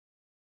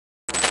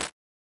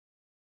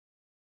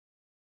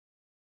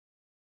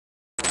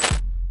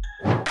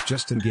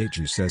Justin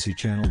Gaethje says he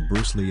channeled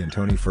Bruce Lee and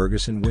Tony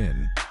Ferguson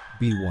win.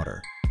 Be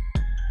water.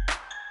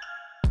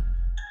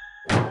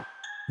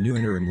 New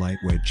interim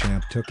lightweight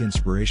champ took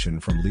inspiration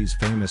from Lee's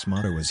famous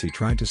motto as he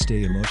tried to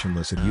stay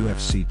emotionless at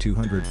UFC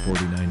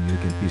 249. You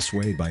can be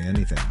swayed by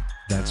anything,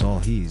 that's all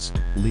he's,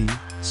 Lee,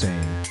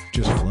 saying,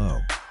 just flow.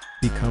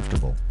 Be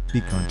comfortable, be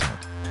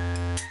content.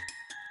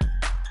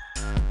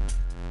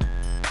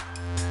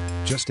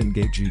 Justin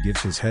Gaethje gives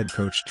his head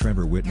coach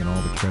Trevor Whitman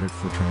all the credit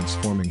for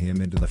transforming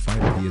him into the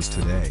fighter he is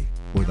today,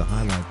 or the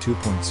Highlight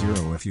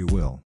 2.0 if you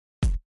will.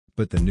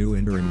 But the new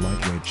interim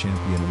lightweight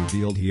champion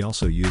revealed he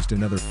also used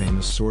another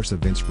famous source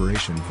of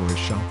inspiration for his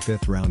shock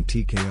 5th round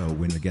TKO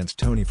win against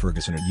Tony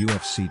Ferguson at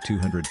UFC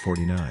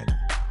 249.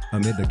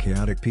 Amid the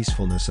chaotic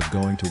peacefulness of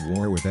going to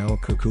war with El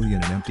Cucuy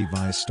in an empty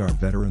Vice-Star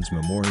Veterans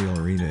Memorial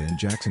Arena in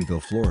Jacksonville,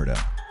 Florida,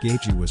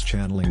 Gaethje was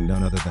channeling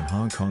none other than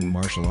Hong Kong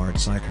martial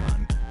arts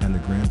icon, and the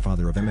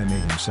grandfather of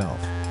MMA himself,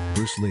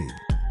 Bruce Lee.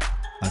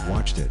 I've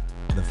watched it,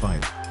 the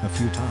fight, a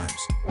few times.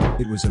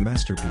 It was a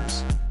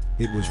masterpiece.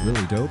 It was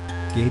really dope,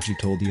 Gaethje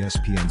told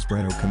ESPN's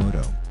Brett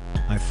Okamoto.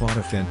 I fought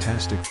a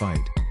fantastic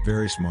fight,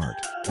 very smart.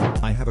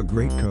 I have a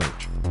great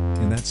coach.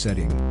 In that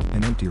setting,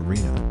 an empty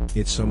arena,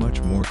 it's so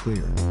much more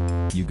clear.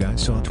 You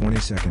guys saw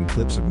 20-second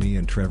clips of me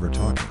and Trevor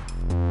talking.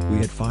 We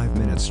had 5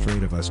 minutes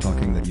straight of us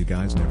talking that you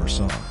guys never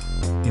saw.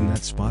 In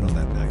that spot on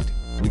that night,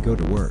 we go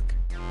to work.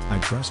 I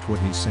trust what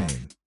he's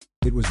saying.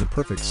 It was the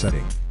perfect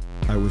setting.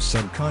 I was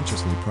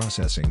subconsciously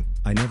processing,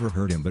 I never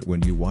heard him, but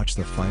when you watch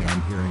the fight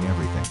I'm hearing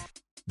everything.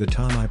 The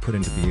time I put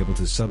in to be able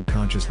to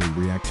subconsciously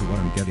react to what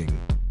I'm getting,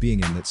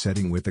 being in that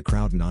setting with the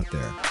crowd not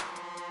there.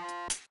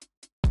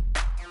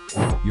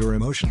 You're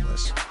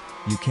emotionless.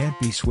 You can't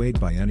be swayed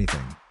by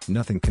anything,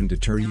 nothing can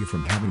deter you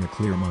from having a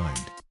clear mind.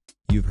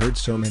 You've heard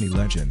so many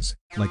legends,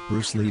 like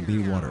Bruce Lee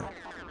be water.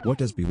 What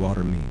does be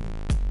water mean?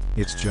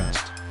 It's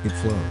just, it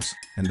flows,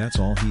 and that's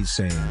all he's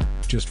saying,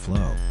 just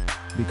flow.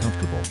 Be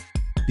comfortable.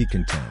 Be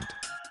content.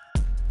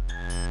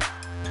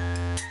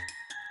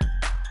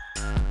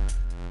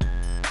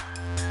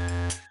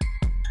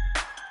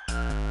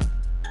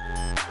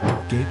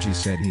 Gaethje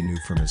said he knew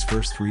from his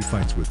first 3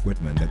 fights with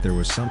Whitman that there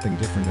was something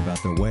different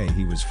about the way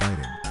he was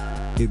fighting.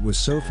 It was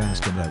so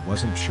fast and I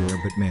wasn't sure,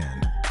 but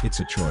man, it's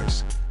a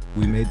choice.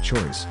 We made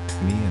choice,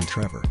 me and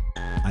Trevor.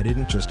 I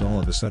didn't just all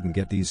of a sudden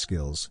get these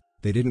skills,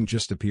 they didn't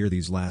just appear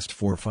these last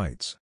 4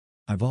 fights.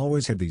 I've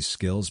always had these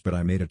skills, but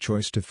I made a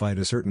choice to fight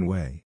a certain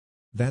way.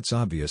 That's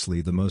obviously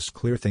the most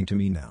clear thing to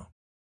me now.